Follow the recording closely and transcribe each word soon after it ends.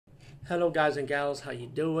Hello, guys and gals. How you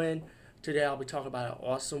doing? Today I'll be talking about an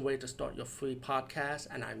awesome way to start your free podcast,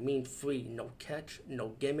 and I mean free. No catch, no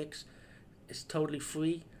gimmicks. It's totally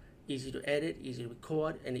free, easy to edit, easy to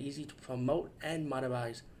record, and easy to promote and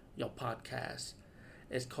monetize your podcast.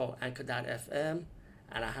 It's called Anchor.fm,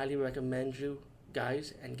 and I highly recommend you,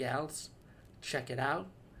 guys and gals, check it out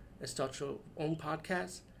and start your own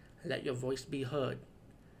podcast and let your voice be heard.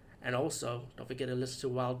 And also, don't forget to listen to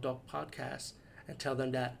Wild Dog Podcast and tell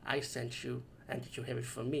them that I sent you and that you hear it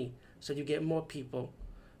from me. So you get more people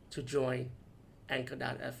to join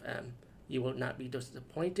Anchor.fm. You will not be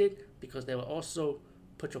disappointed because they will also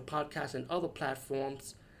put your podcast in other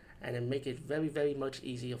platforms and then make it very, very much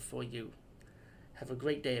easier for you. Have a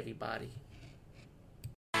great day, everybody.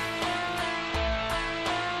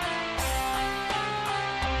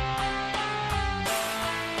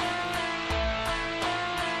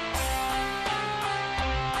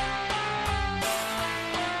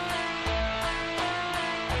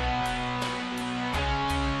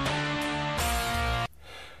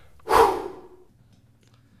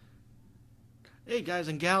 Hey guys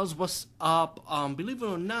and gals, what's up? Believe it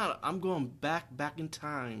or not, I'm going back in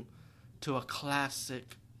time to a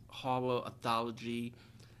classic horror anthology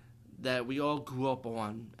that we all grew up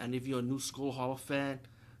on. And if you're a new school horror fan,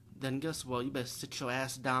 then guess what? You better sit your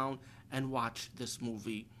ass down and watch this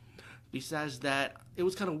movie. Besides that, it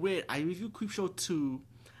was kind of weird. I reviewed CreepShow 2,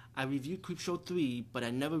 I reviewed CreepShow 3, but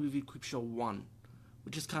I never reviewed CreepShow 1,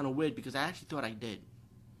 which is kind of weird because I actually thought I did.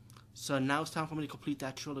 So now it's time for me to complete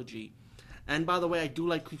that trilogy. And by the way, I do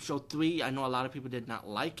like CreepShow 3. I know a lot of people did not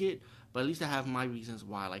like it, but at least I have my reasons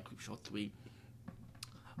why I like CreepShow 3.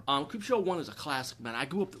 CreepShow 1 is a classic, man. I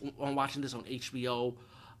grew up on watching this on HBO.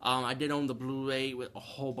 I did own the Blu-ray with a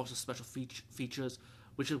whole bunch of special features,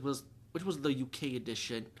 which was the UK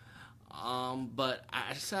edition. But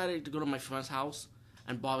I decided to go to my friend's house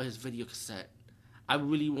and borrow his video cassette. I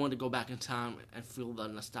really wanted to go back in time and feel the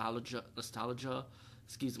nostalgia.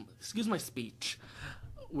 Excuse my speech.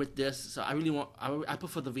 With this, so I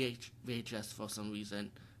prefer the VHS for some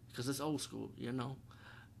reason because it's old school, you know.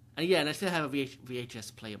 And yeah, and I still have a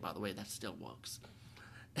VHS player, by the way, that still works.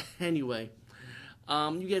 Anyway,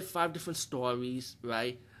 you get 5 different stories,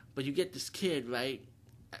 right? But you get this kid, right,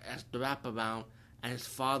 as the wraparound, and his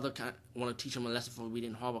father kind of want to teach him a lesson for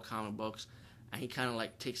reading horror comic books, and he kind of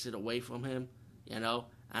like takes it away from him, you know.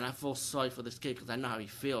 And I feel sorry for this kid because I know how he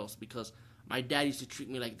feels because my dad used to treat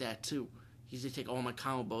me like that too. He used to take all my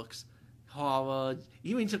comic books, horror. He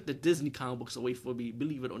even took the Disney comic books away from me,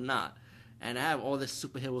 believe it or not. And I have all this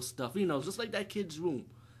superhero stuff, you know, just like that kid's room.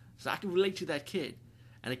 So I can relate to that kid.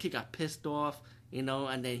 And the kid got pissed off, you know,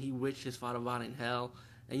 and then he wished his father rot in hell.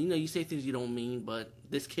 And, you know, you say things you don't mean, but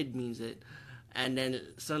this kid means it. And then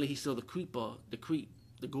suddenly he saw the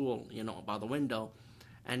ghoul, you know, by the window.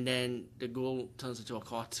 And then the ghoul turns into a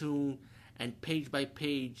cartoon. And page by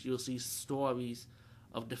page, you'll see stories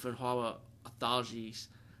of different horror anthologies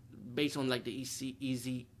based on like the I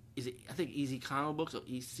think Easy comic books or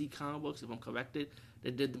EC comic books, if I'm corrected. They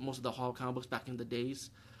did most of the horror comic books back in the days.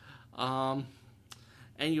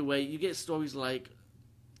 Anyway, you get stories like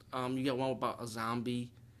you get one about a zombie,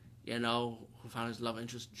 you know, who found his love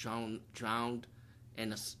interest drowned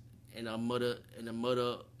in a murder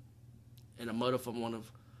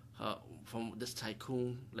from this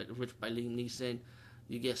tycoon, like Rich by Liam Neeson.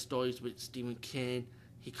 You get stories with Stephen King.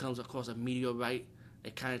 He comes across a meteorite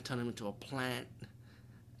that kind of turned him into a plant,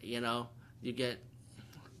 you know. You get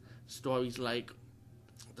stories like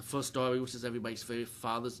the first story, which is everybody's favorite,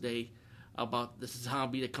 Father's Day, about this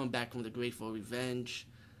zombie that comes back from the grave for revenge,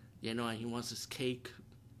 you know, and he wants his cake.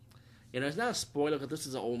 You know, it's not a spoiler because this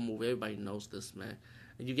is an old movie. Everybody knows this, man.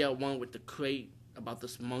 And you get one with the crate about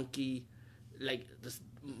this monkey, like this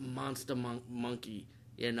monster monkey,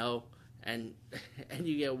 you know, and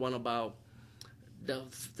you get one about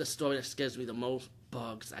the story that scares me the most,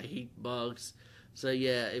 bugs. I hate bugs. So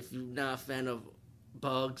yeah, if you're not a fan of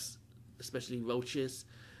bugs, especially roaches,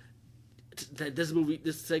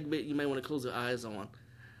 this segment you might want to close your eyes on.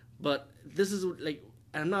 But this is like,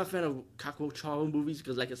 I'm not a fan of cockroach horror movies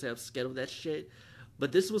because, like I said, I'm scared of that shit.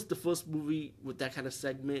 But this was the first movie with that kind of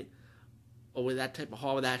segment or with that type of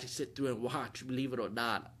horror that I actually sit through and watch, believe it or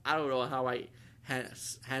not. I don't know how I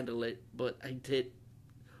handle it, but I did.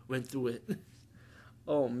 Went through it.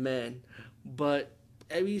 Oh, man. But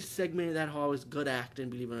every segment of that horror is good acting,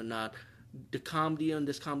 believe it or not. The comedy on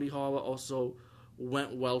this comedy horror also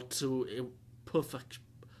went well, too.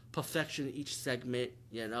 Perfection in each segment,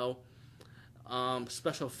 you know.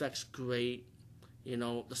 Special effects, great. You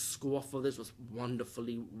know, the score for this was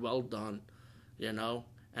wonderfully well done, you know.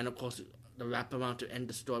 And, of course, the wraparound to end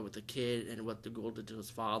the story with the kid and what the girl did to his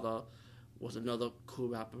father was another cool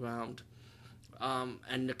wraparound.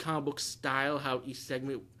 And the comic book style, how each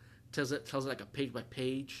segment tells it like a page by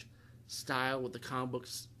page style with the comic book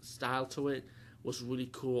style to it, was really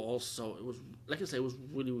cool. Also, it was, like I said, it was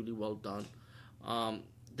really, really well done.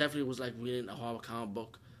 Definitely was like reading a horror comic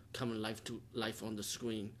book coming to life on the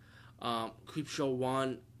screen. CreepShow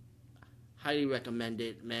 1, highly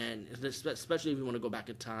recommended, man. Especially if you want to go back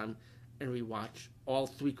in time and rewatch all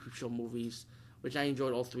 3 CreepShow movies, which I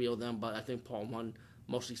enjoyed all 3 of them, but I think part 1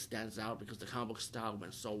 mostly stands out because the comic book style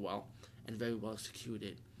went so well and very well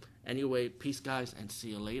executed. Anyway, peace, guys, and see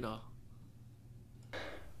you later.